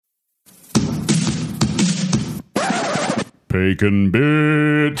Bacon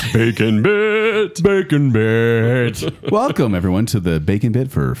Bit. Bacon Bit. Bacon Bit. Welcome, everyone, to the Bacon Bit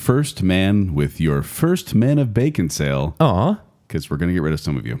for First Man with your first Man of Bacon sale. Aw. Because we're going to get rid of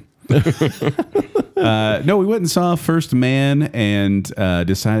some of you. No, we went and saw First Man and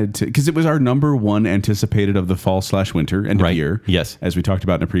decided to, because it was our number one anticipated of the fall/winter end of year. Yes. As we talked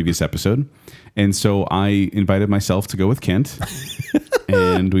about in a previous episode. And so I invited myself to go with Kent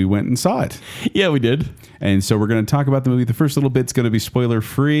and we went and saw it. Yeah, we did. And so we're going to talk about the movie. The first little bit's going to be spoiler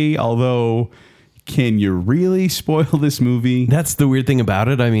free, although can you really spoil this movie? That's the weird thing about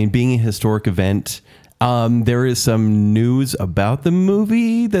it. I mean, being a historic event, there is some news about the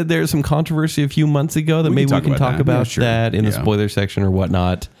movie that there's some controversy a few months ago that maybe we can talk about that in the spoiler section or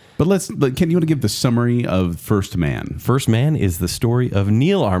whatnot. But Ken, you want to give the summary of First Man? First Man is the story of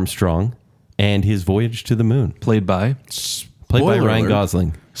Neil Armstrong and his voyage to the moon. Played by Ryan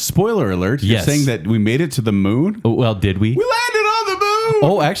Gosling. Spoiler alert. Yes. You're saying that we made it to the moon? Well, did we? We landed on the moon!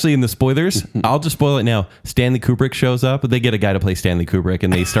 Oh, actually, in the spoilers, I'll just spoil it now. Stanley Kubrick shows up. They get a guy to play Stanley Kubrick,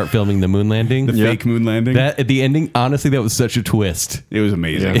 and they start filming the moon landing. The fake moon landing? That at the ending, honestly, that was such a twist. It was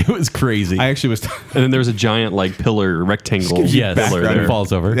amazing. It was crazy. I actually was... And then there was a giant pillar rectangle. Yes, pillar that there.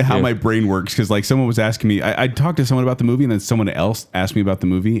 falls over. How my brain works, because someone was asking me... I talked to someone about the movie, and then someone else asked me about the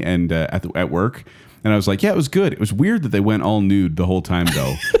movie and at work. And I was like, yeah, it was good. It was weird that they went all nude the whole time,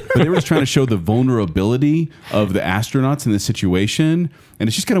 though. But they were just trying to show the vulnerability of the astronauts in this situation. And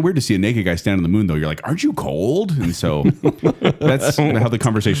it's just kind of weird to see a naked guy stand on the moon, though. You're like, aren't you cold? And so that's how the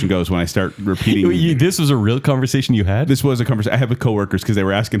conversation goes when I start repeating. This was a real conversation you had? This was a conversation I had with coworkers because they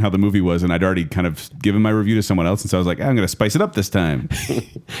were asking how the movie was, and I'd already kind of given my review to someone else. And so I was like, I'm going to spice it up this time.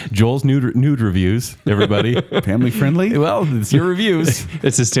 Joel's nude reviews, everybody. Family friendly? Well, it's your reviews.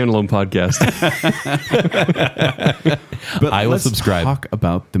 It's a standalone podcast. But I will let's subscribe. talk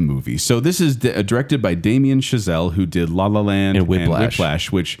about the movie. So this is directed by Damien Chazelle, who did La La Land And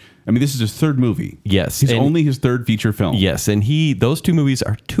Whiplash. which, I mean, this is his third movie. Yes, He's and- only his third feature film. Yes, and those two movies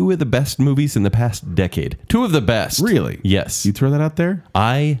are two of the best movies in the past decade. Two of the best. Really? Yes. You throw that out there?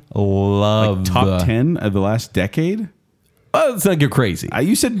 I love Top 10 of the last decade? Oh, let's not get crazy.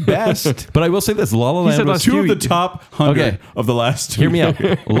 You said best. But I will say this: La La Land said was last Two of the top 100 of the last 2 Hear me out.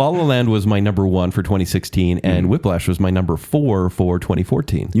 La La Land was my number 1 for 2016, and Whiplash was my number 4 for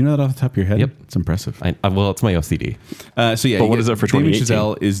 2014. You know that off the top of your head? Yep. It's impressive. Well, it's my OCD. So yeah, But you what get is it for Damien 2018?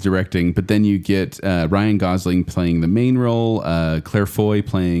 Chazelle is directing, but then you get Ryan Gosling playing the main role, Claire Foy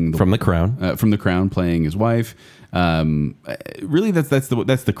playing From The Crown. from The Crown playing his wife. Really, that's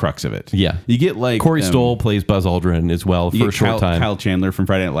the crux of it. Yeah. You get like Corey Stoll plays Buzz Aldrin as well you for get a short time. Kyle Chandler from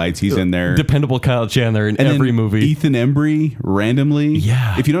Friday Night Lights. He's in there. Dependable Kyle Chandler in And then every movie. Ethan Embry randomly.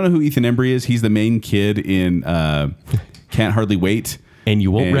 Yeah. If you don't know who Ethan Embry is, he's the main kid in Can't Hardly Wait. And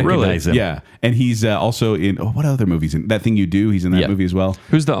you won't recognize him. Yeah. And he's also in, what other movies? That Thing You Do, he's in that Yeah. movie as well.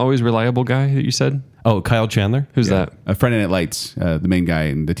 Who's the always reliable guy that you said? Oh, Kyle Chandler? Who's that? Friday Night Lights, the main guy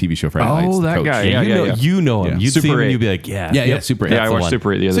in the TV show Friday Night Lights. Oh, the that coach. guy. Yeah, Yeah, you know him. Yeah. You'd see Super him and 8. you'd be like, yeah. Yeah, Super 8. Yeah, I That's the watched one.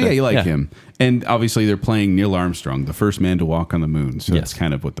 Super 8 the other So day. yeah, you like Yeah. him. And obviously they're playing Neil Armstrong, the first man to walk on the moon. So that's Yes.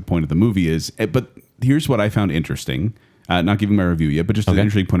 kind of what the point of the movie is. But here's what I found interesting. Not giving my review yet, but just an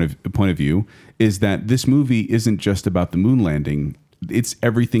interesting point of view is that this movie isn't just about the moon landing. It's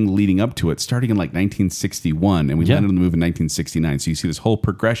everything leading up to it, starting in like 1961, and we landed on the moon in 1969. So you see this whole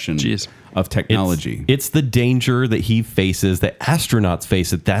progression of technology. It's the danger that he faces, that astronauts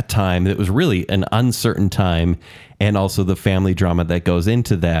face at that time. That was really an uncertain time, and also the family drama that goes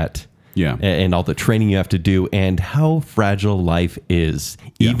into that. Yeah. And all the training you have to do, and how fragile life is,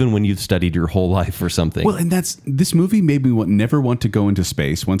 even when you've studied your whole life for something. Well, and this movie made me never want to go into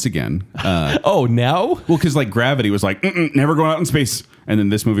space once again. Oh, now? Well, because like Gravity was like, never going out in space. And then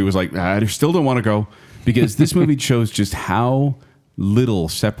this movie was like, I still don't want to go. Because this movie shows just how little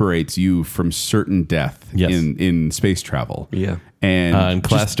separates you from certain death in space travel. Yeah. And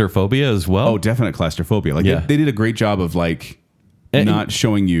claustrophobia as well. Oh, definite claustrophobia. Like they did a great job of like not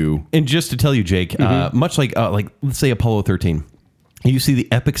showing you. And just to tell you, Jake, much like let's say Apollo 13. You see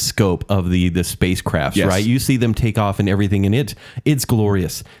the epic scope of the spacecrafts, right? You see them take off and everything, and it's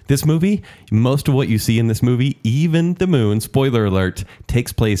glorious. This movie, most of what you see in this movie, even the moon, spoiler alert,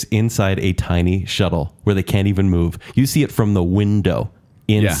 takes place inside a tiny shuttle where they can't even move. You see it from the window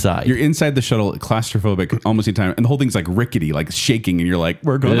inside. You're inside the shuttle, claustrophobic almost the time, and the whole thing's like rickety, like shaking, and you're like,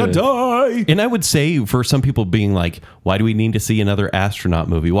 we're gonna die. And I would say for some people being like, why do we need to see another astronaut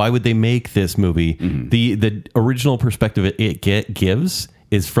movie? Why would they make this movie? The original perspective it gives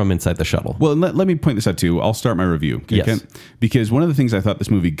is from inside the shuttle. Well, let me point this out too. I'll start my review. Okay, Yes. Ken? Because one of the things I thought this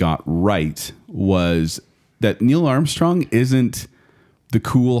movie got right was that Neil Armstrong isn't the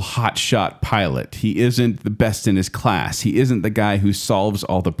cool hotshot pilot. He isn't the best in his class. He isn't the guy who solves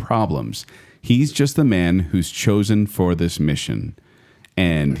all the problems. He's just the man who's chosen for this mission.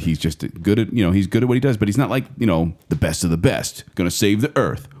 And he's just good at, he's good at what he does, but he's not like, the best of the best, going to save the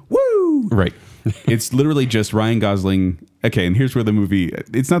earth. Woo! Right. It's literally just Ryan Gosling. Okay, and here's where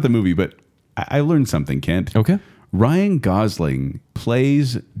it's not the movie, but I learned something, Kent. Okay. Ryan Gosling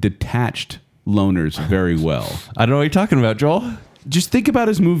plays detached loners very well. I don't know what you're talking about, Joel. Just think about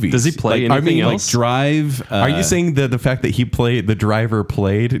his movies. Does he play anything else? Like Drive. Are you saying that the fact that the driver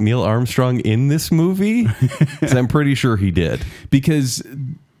played Neil Armstrong in this movie? Because I'm pretty sure he did. Because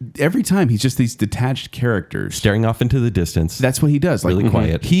every time he's just these detached characters. Staring off into the distance. That's what he does. Really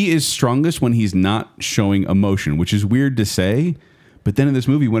quiet. He is strongest when he's not showing emotion, which is weird to say. But then in this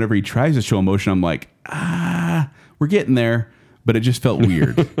movie, whenever he tries to show emotion, I'm like, we're getting there. But it just felt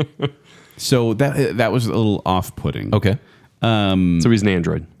weird. So that was a little off-putting. Okay. So he's an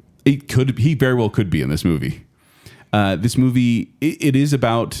android. He very well could be in this movie. This movie, it is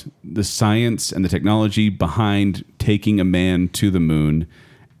about the science and the technology behind taking a man to the moon,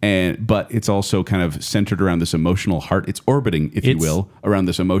 but it's also kind of centered around this emotional heart. It's orbiting, if you will, around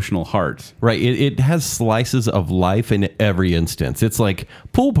this emotional heart. Right. It has slices of life in every instance. It's like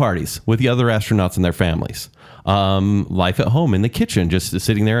pool parties with the other astronauts and their families. Life at home in the kitchen, just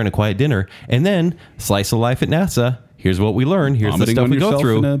sitting there in a quiet dinner, and then slice of life at NASA. Here's what we learn. Here's the stuff we go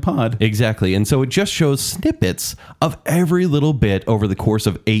through. In a pod. Exactly. And so it just shows snippets of every little bit over the course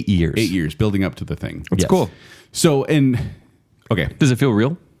of 8 years. 8 years building up to the thing. That's cool. So, okay. Does it feel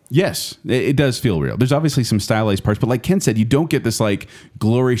real? Yes, it does feel real. There's obviously some stylized parts, but like Ken said, you don't get this like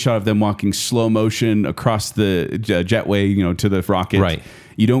glory shot of them walking slow motion across the jetway, to the rocket. Right.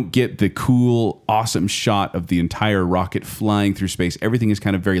 You don't get the cool, awesome shot of the entire rocket flying through space. Everything is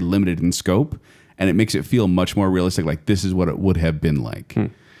kind of very limited in scope, and it makes it feel much more realistic. Like this is what it would have been like.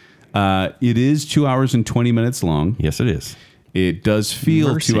 It is 2 hours and 20 minutes long. Yes, it is. It does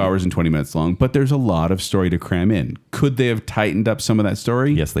feel Mercy. 2 hours and 20 minutes long, but there's a lot of story to cram in. Could they have tightened up some of that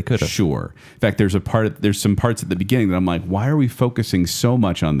story? Yes, they could have. Sure. In fact, there's some parts at the beginning that I'm like, why are we focusing so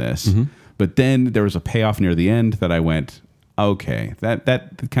much on this? Mm-hmm. But then there was a payoff near the end that I went, okay, that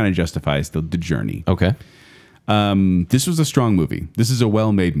kind of justifies the journey. Okay. This was a strong movie. This is a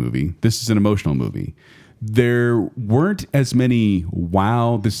well-made movie. This is an emotional movie. There weren't as many,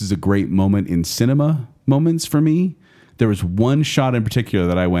 wow, this is a great moment in cinema moments for me. There was one shot in particular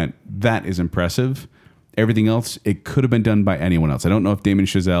that I went, that is impressive. Everything else, it could have been done by anyone else. I don't know if Damien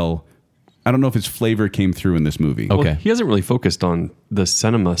Chazelle, I don't know if his flavor came through in this movie. Okay. Well, he hasn't really focused on the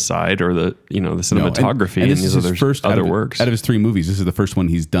cinema side or the cinematography and in this these is other works. Out of his 3 movies, this is the first one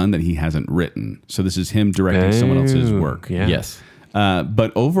he's done that he hasn't written. So this is him directing someone else's work. Yeah. Yes.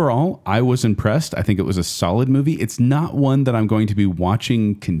 But overall, I was impressed. I think it was a solid movie. It's not one that I'm going to be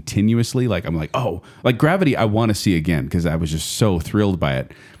watching continuously. Like I'm like, oh, like Gravity, I want to see again because I was just so thrilled by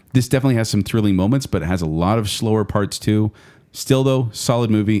it. This definitely has some thrilling moments, but it has a lot of slower parts too. Still though, solid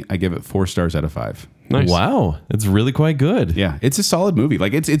movie. I give it 4 stars out of 5. Nice. Wow. It's really quite good. Yeah, it's a solid movie.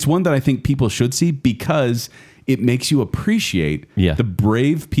 Like it's one that I think people should see because it makes you appreciate the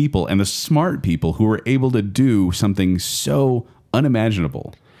brave people and the smart people who were able to do something so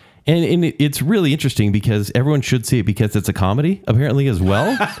unimaginable. And it's really interesting because everyone should see it because it's a comedy, apparently, as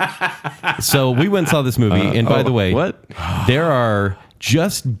well. So we went and saw this movie. And by the way, what? There are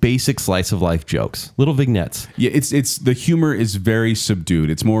just basic slice of life jokes, little vignettes. Yeah, it's the humor is very subdued.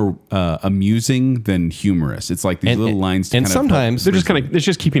 It's more amusing than humorous. It's like these little lines. To and kind sometimes They're just it's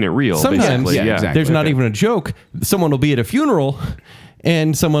just keeping it real. Sometimes, basically. yeah, exactly. There's not even a joke. Someone will be at a funeral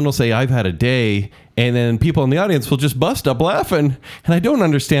and someone will say, I've had a day. And then people in the audience will just bust up laughing. And I don't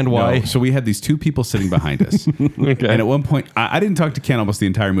understand why. No. So we had these 2 people sitting behind us. Okay. And at one point, I didn't talk to Ken almost the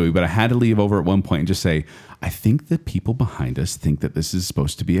entire movie, but I had to leave over at one point and just say, I think that people behind us think that this is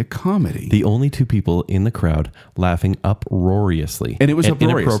supposed to be a comedy. The only 2 people in the crowd laughing uproariously. And it was at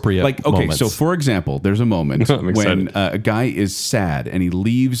uproarious. inappropriate Like, okay, moments. so for example, there's a moment I'm when excited. a guy is sad and he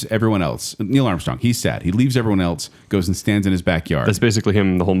leaves everyone else. Neil Armstrong, he's sad. He leaves everyone else, goes and stands in his backyard. That's basically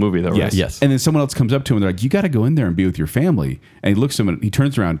him the whole movie, though, right? Yes. And then someone else comes up to him and they're like, you got to go in there and be with your family. And he looks at him and he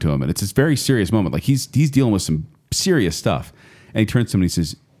turns around to him and it's this very serious moment. Like he's dealing with some serious stuff. And he turns to him and he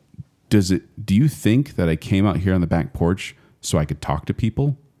says, do you think that I came out here on the back porch so I could talk to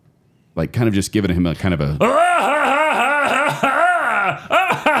people? Like kind of just giving him a kind of a...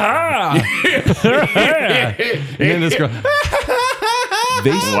 And then this girl,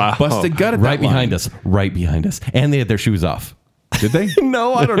 They bust a gut at right that line. behind us. And they had their shoes off. Did they?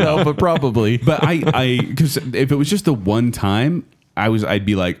 No, I don't know, but probably. But I because if it was just the one time, I'd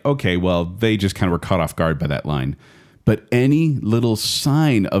be like, okay, well, they just kind of were caught off guard by that line. but any little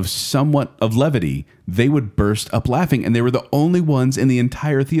sign of somewhat of levity, they would burst up laughing. And they were the only ones in the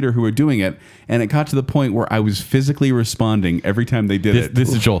entire theater who were doing it. And it got to the point where I was physically responding every time they did it.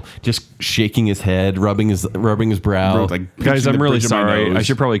 This is Joel just shaking his head, rubbing his brow. Like, Guys, I'm really sorry. I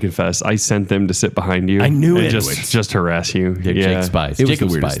should probably. probably confess. I sent them to sit behind you. I knew and it. Just harass you. Jake Spies. It was Jacob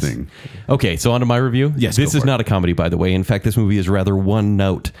the weirdest Spies. thing. Okay, so on to my review. Yes, this go is for not a comedy, by the way. In fact, this movie is rather one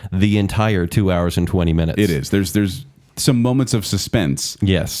note the entire 2 hours and 20 minutes. It is. There's some moments of suspense.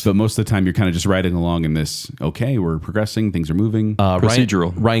 Yes. But most of the time you're kind of just riding along in this, okay, we're progressing, things are moving.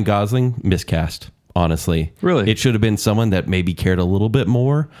 Procedural. Ryan Gosling, miscast, honestly. Really? It should have been someone that maybe cared a little bit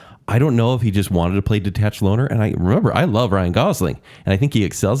more. I don't know if he just wanted to play detached loner. And I remember, I love Ryan Gosling. And I think he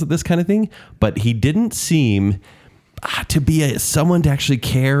excels at this kind of thing. But he didn't seem to be someone to actually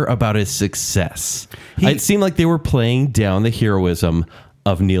care about his success. It seemed like they were playing down the heroism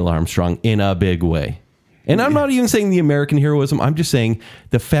of Neil Armstrong in a big way. And I'm not even saying the American heroism. I'm just saying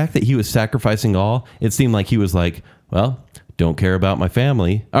the fact that he was sacrificing all, it seemed like he was like, well, don't care about my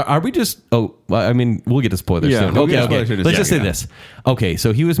family. Are we just, I mean, we'll get to spoilers soon. Okay. Let's just say this. Okay,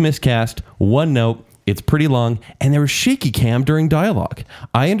 so he was miscast, one note, it's pretty long, and there was shaky cam during dialogue.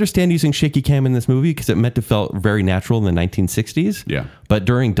 I understand using shaky cam in this movie because it meant to felt very natural in the 1960s. Yeah. But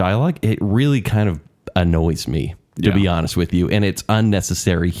during dialogue, it really kind of annoys me, to be honest with you, and it's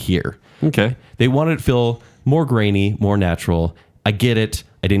unnecessary here. Okay. They wanted it to feel more grainy, more natural. I get it.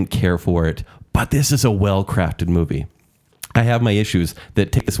 I didn't care for it. But this is a well-crafted movie. I have my issues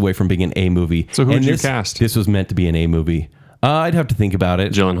that take this away from being an A movie. So who would you cast? This was meant to be an A movie. I'd have to think about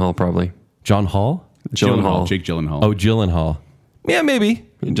it. Gyllenhaal, probably. John Hall? Gyllenhaal. Jake Gyllenhaal. Oh, Gyllenhaal. Yeah, maybe.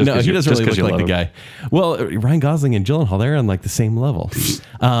 Just No, 'cause he you- doesn't just really 'cause look you like the love guy. Well, Ryan Gosling and Gyllenhaal, they're on like the same level.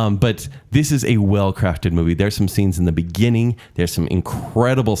 But this is a well-crafted movie. There's some scenes in the beginning. There's some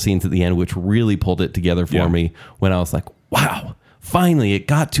incredible scenes at the end, which really pulled it together for me when I was like, wow, finally it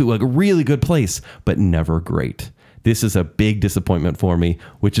got to a really good place, but never great. This is a big disappointment for me,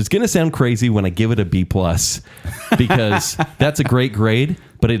 which is going to sound crazy when I give it a B+, because that's a great grade,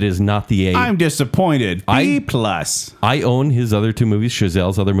 but it is not the A. I'm disappointed. B+. I own his other two movies,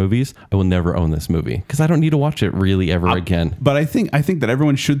 Chazelle's other movies. I will never own this movie because I don't need to watch it really ever again. But I think that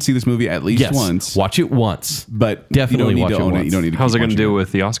everyone should see this movie at least Yes, once. watch it once. But Definitely you don't need watch to it own once. You don't need to. How's it keep going to watching do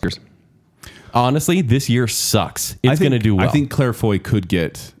with the Oscars? Honestly, this year sucks. It's going to do well. I think Claire Foy could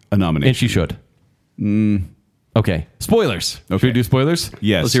get a nomination. and she should. Okay, spoilers. Should we do spoilers?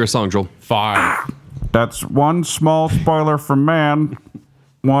 Yes. Let's hear a song, Joel. Fine. That's one small spoiler for man,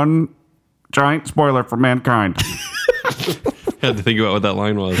 one giant spoiler for mankind. Had to think about what that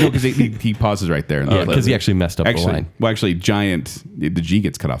line was. because he pauses right there. Yeah, because he actually messed up the line. Actually, giant. The G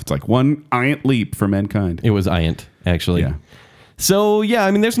gets cut off. It's like one giant leap for mankind. It was Iant, actually. Yeah. So, yeah,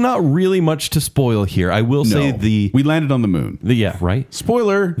 I mean, there's not really much to spoil here. I will say we landed on the moon. yeah, right?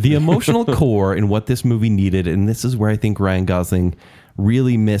 Spoiler. The emotional core and what this movie needed, and this is where I think Ryan Gosling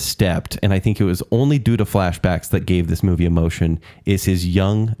really misstepped, and I think it was only due to flashbacks that gave this movie emotion, is his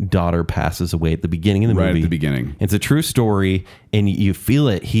young daughter passes away at the beginning of the movie. Right at the beginning. It's a true story, and you feel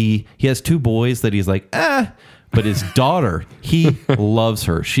it. He has two boys that he's like, but his daughter, he loves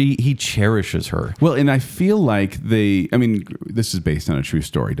her. He cherishes her. Well, and I feel like this is based on a true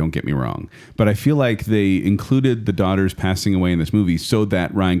story, don't get me wrong, but I feel like they included the daughters passing away in this movie so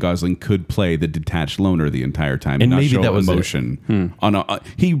that Ryan Gosling could play the detached loner the entire time And not maybe show that was emotion.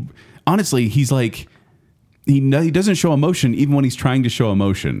 He's like, he doesn't show emotion even when he's trying to show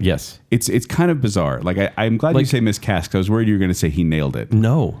emotion. Yes. It's kind of bizarre. Like I'm glad you say miscast, because I was worried you were going to say he nailed it.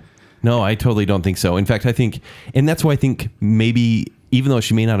 No, I totally don't think so. In fact, I think, and that's why I think maybe, even though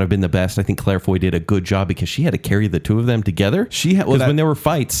she may not have been the best, I think Claire Foy did a good job because she had to carry the two of them together. Because when there were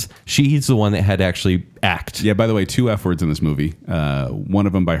fights, she's the one that had to actually act. Yeah, by the way, 2 F words in this movie. One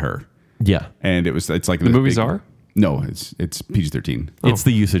of them by her. Yeah. And it's like The movies are? No, it's PG-13. It's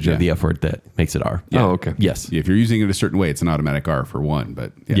the usage of the F word that makes it R. Oh, okay. Yes. Yeah, if you're using it a certain way, it's an automatic R for one.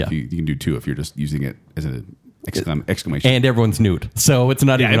 But Yeah. you can do 2 if you're just using it as an exclamation. And everyone's nude. So it's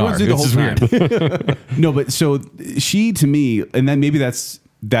not even R. everyone's nude the It's whole just time. No, but so she, to me, and then maybe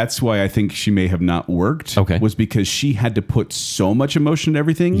that's why I think she may have not worked. Okay. Was because she had to put so much emotion into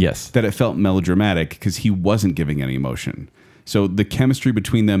everything. Yes. That it felt melodramatic because he wasn't giving any emotion. So the chemistry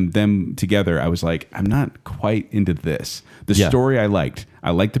between them together, I was like, I'm not quite into this. The story I liked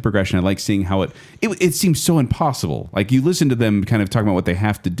the progression. I liked seeing how it seems so impossible. Like you listen to them kind of talking about what they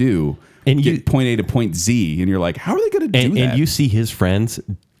have to do and get point A to point Z, and you're like, how are they going to do that? And you see his friends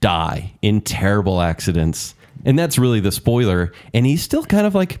die in terrible accidents. And that's really the spoiler. And he's still kind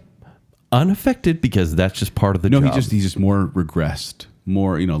of like unaffected because that's just part of the job. He's just more regressed,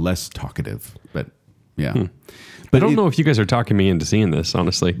 more, less talkative. But yeah. I don't know if you guys are talking me into seeing this,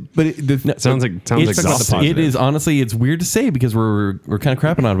 honestly. But it Sounds exhausting. It is honestly, it's weird to say because we're kind of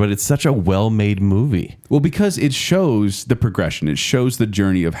crapping on it, but it's such a well-made movie. Well, because it shows the progression. It shows the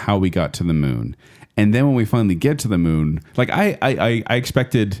journey of how we got to the moon. And then when we finally get to the moon, like I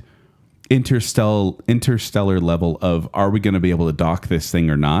expected interstellar level of, are we going to be able to dock this thing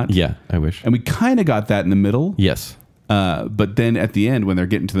or not? Yeah, I wish. And we kind of got that in the middle. Yes. But then at the end, when they're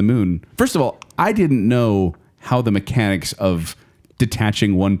getting to the moon, first of all, I didn't know how the mechanics of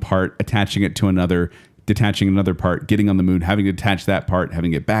detaching one part, attaching it to another, detaching another part, getting on the moon, having to attach that part,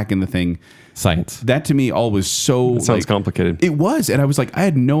 having it back in the thing. Science. That to me all was so... It sounds complicated. It was. And I was like, I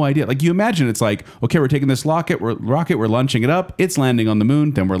had no idea. Like, you imagine it's like, okay, we're taking this rocket, we're launching it up, it's landing on the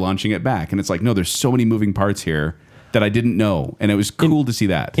moon, then we're launching it back. And it's like, no, there's so many moving parts here that I didn't know. And it was cool to see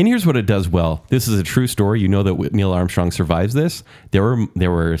that. And here's what it does well. This is a true story. You know that Neil Armstrong survives this. There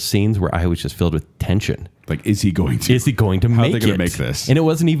were scenes where I was just filled with tension. Like, is he going to? Is he going to How make are they going it? to make this? And it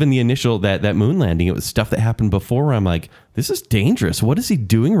wasn't even the initial that moon landing. It was stuff that happened before where I'm like, this is dangerous. What is he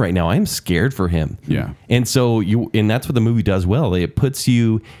doing right now? I'm scared for him. Yeah. And so that's what the movie does well. It puts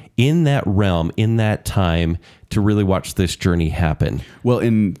you in that realm, in that time, to really watch this journey happen. Well,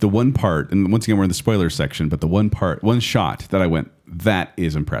 in the one part, and once again, we're in the spoiler section, but the one shot that I went, that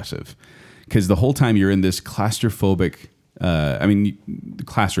is impressive. Because the whole time you're in this claustrophobic, the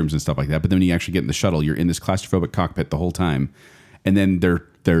classrooms and stuff like that, but then when you actually get in the shuttle, you're in this claustrophobic cockpit the whole time. And then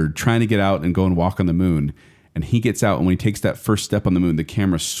they're trying to get out and go and walk on the moon. And he gets out, and when he takes that first step on the moon, the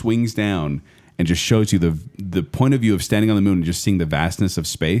camera swings down and just shows you the point of view of standing on the moon and just seeing the vastness of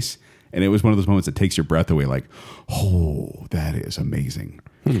space. And it was one of those moments that takes your breath away, like, oh, that is amazing.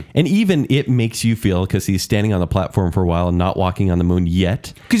 And even it makes you feel, because he's standing on the platform for a while and not walking on the moon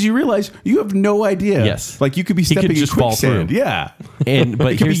yet. Because you realize you have no idea. Yes. Like, you could be He could stepping in just fall quicksand. through. Yeah. But it could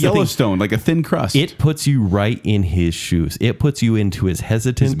be here's the thing. Yellowstone, like a thin crust. It puts you right in his shoes. It puts you into his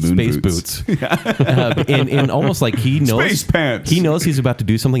hesitant His moon space boots. boots. And almost like he knows Space pants. He knows he's about to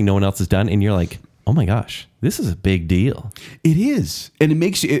do something no one else has done, and you're like, oh my gosh, this is a big deal. It is. And it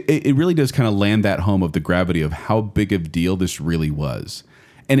makes you, it really does kind of land that home of the gravity of how big of a deal this really was.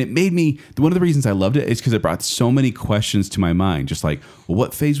 And it made me, one of the reasons I loved it is because it brought so many questions to my mind. Just like, well,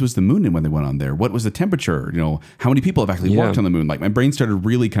 what phase was the moon in when they went on there? What was the temperature? You know, how many people have actually walked on the moon? Like, my brain started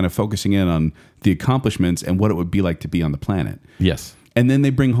really kind of focusing in on the accomplishments and what it would be like to be on the planet. Yes. And then they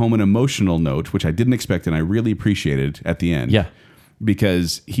bring home an emotional note, which I didn't expect and I really appreciated at the end. Yeah.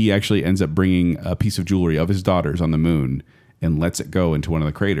 Because he actually ends up bringing a piece of jewelry of his daughter's on the moon and lets it go into one of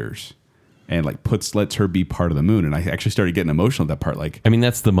the craters and like lets her be part of the moon. And I actually started getting emotional at that part. Like, I mean,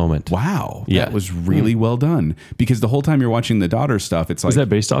 that's the moment. wow, Yeah. that was really well done. Because the whole time you're watching the daughter stuff, it's like, Is that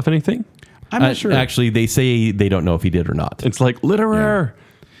based off anything? I'm not sure. Actually, they say they don't know if he did or not. It's like literary.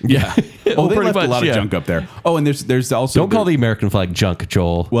 Yeah. Oh, they pretty left a much, lot yeah. of junk up there. Oh, and there's also Don't call the American flag junk,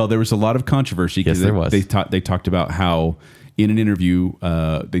 Joel. Well, there was a lot of controversy because Yes, there was. they talked about how in an interview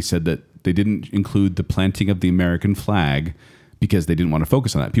they said that they didn't include the planting of the American flag because they didn't want to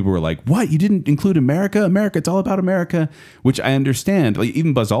focus on that. People were like, "What? You didn't include America? America? It's all about America." Which I understand. Like,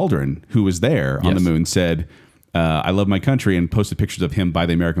 even Buzz Aldrin, who was there on the Yes. moon, said, "I love my country," and posted pictures of him by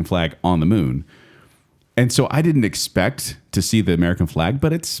the American flag on the moon. And so I didn't expect to see the American flag,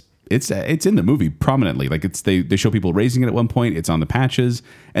 but it's in the movie prominently. Like, they show people raising it at one point. It's on the patches,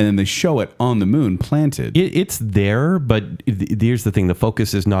 and then they show it on the moon planted. It's there, but here's the thing. The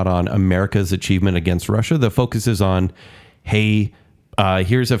focus is not on America's achievement against Russia. The focus is on, hey,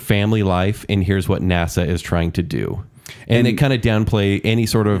 here's a family life, and here's what NASA is trying to do. And they kind of downplay any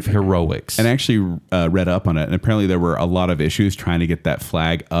sort of heroics. And I actually read up on it, and apparently there were a lot of issues trying to get that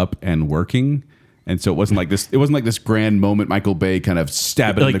flag up and working. And so it wasn't like this. It wasn't like this grand moment. Michael Bay kind of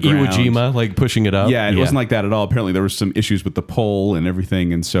stabbing like in the ground. Iwo Jima, like pushing it up. Yeah, it wasn't like that at all. Apparently there was some issues with the pole and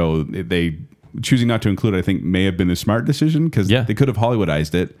everything, and so they choosing not to include it, I think, may have been a smart decision because they could have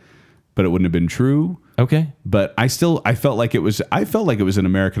Hollywoodized it, but it wouldn't have been true. Okay. But I felt like it was an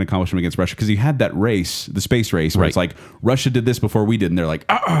American accomplishment against Russia because you had that race, the space race, where it's like Russia did this before we did, and they're like,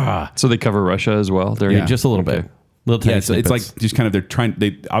 So they cover Russia as well. There, Yeah, just a little bit. Little tiny it's like snippets. just kind of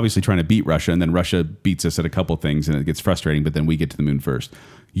they obviously trying to beat Russia, and then Russia beats us at a couple things, and it gets frustrating. But then we get to the moon first.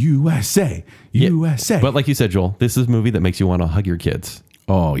 USA, USA. But like you said, Joel, this is a movie that makes you want to hug your kids.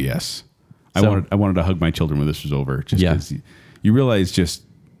 Oh yes, So- I wanted to hug my children when this was over. Just because you realize, just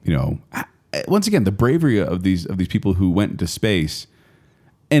once again, the bravery of these people who went into space,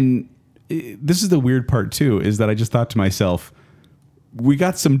 and this is the weird part too, is that I just thought to myself, we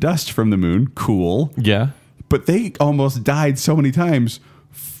got some dust from the moon, cool. Yeah. But they almost died so many times.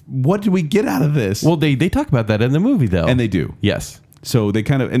 What did we get out of this? Well, they talk about that in the movie, though. And they do. Yes. So they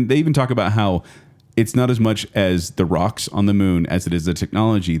kind of, and they even talk about how it's not as much as the rocks on the moon as it is the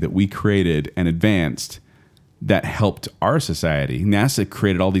technology that we created and advanced that helped our society. NASA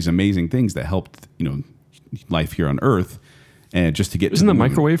created all these amazing things that helped, life here on Earth, and just to get Isn't to the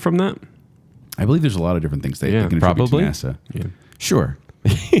microwave from that? I believe there's a lot of different things they can probably. attribute to NASA. Yeah. Sure.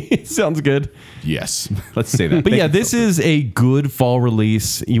 Sounds good. Yes. Let's say that. But yeah, this is a good fall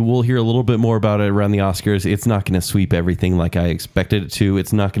release. You will hear a little bit more about it around the Oscars. It's not going to sweep everything like I expected it to.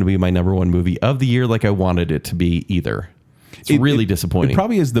 It's not going to be my number one movie of the year like I wanted it to be either. It's really disappointing. It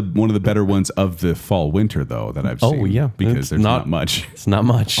probably is one of the better ones of the fall winter though that I've seen. Oh yeah, because there's not much. It's not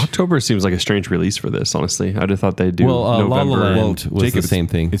much. October seems like a strange release for this. Honestly, I'd have thought they'd do La La November. Land was Jacob, the same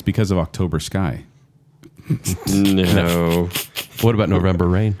thing. It's because of October Sky. No. What about November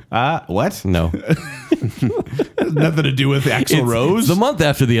Rain? What? No, Nothing to do with Axl Rose. the month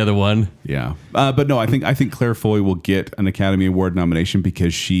after the other one. Yeah, but no, I think Claire Foy will get an Academy Award nomination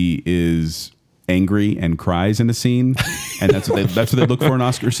because she is angry and cries in a scene, and that's what they look for in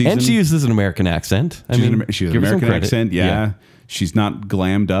Oscar season. And she uses an American accent. She has an give her some American credit. accent. Yeah. She's not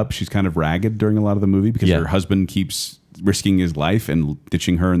glammed up. She's kind of ragged during a lot of the movie because Yeah. her husband keeps risking his life and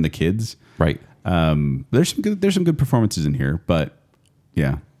ditching her and the kids. Right. There's some good performances in here, but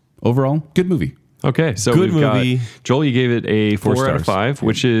yeah, overall good movie. Okay, so Good we've movie. got Joel. You gave it a 4 out of stars. 5,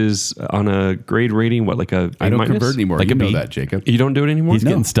 which is on a grade rating. What, like a I don't A-? convert anymore. Like you a know B. that, Jacob. You don't do it anymor? He's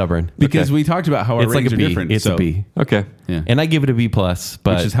getting stubborn Because we talked about how our it's like ratings a are B. different. It's so- a B, Okay. Yeah. and I give it a B plus.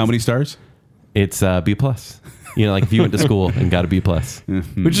 But Which is how many stars? it's B plus. Like if you went to school and got a B plus,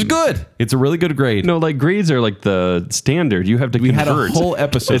 which is good. It's a really good grade. No, like grades are like the standard. You have to We had a convert. whole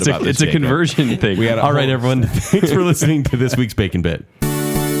episode it's about a, this, It's a Jacob. conversion thing. We had a All right, whole- everyone. Thanks for listening to this week's Bacon Bit.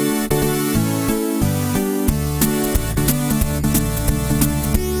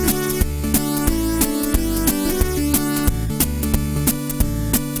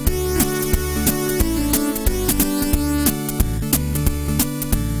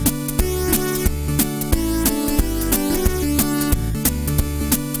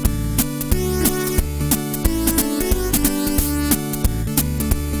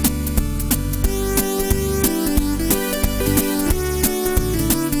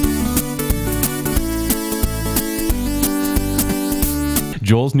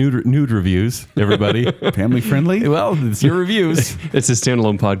 Joel's nude reviews, everybody. Family friendly. Well, it's your reviews. It's a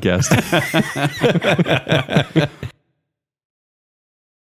standalone podcast.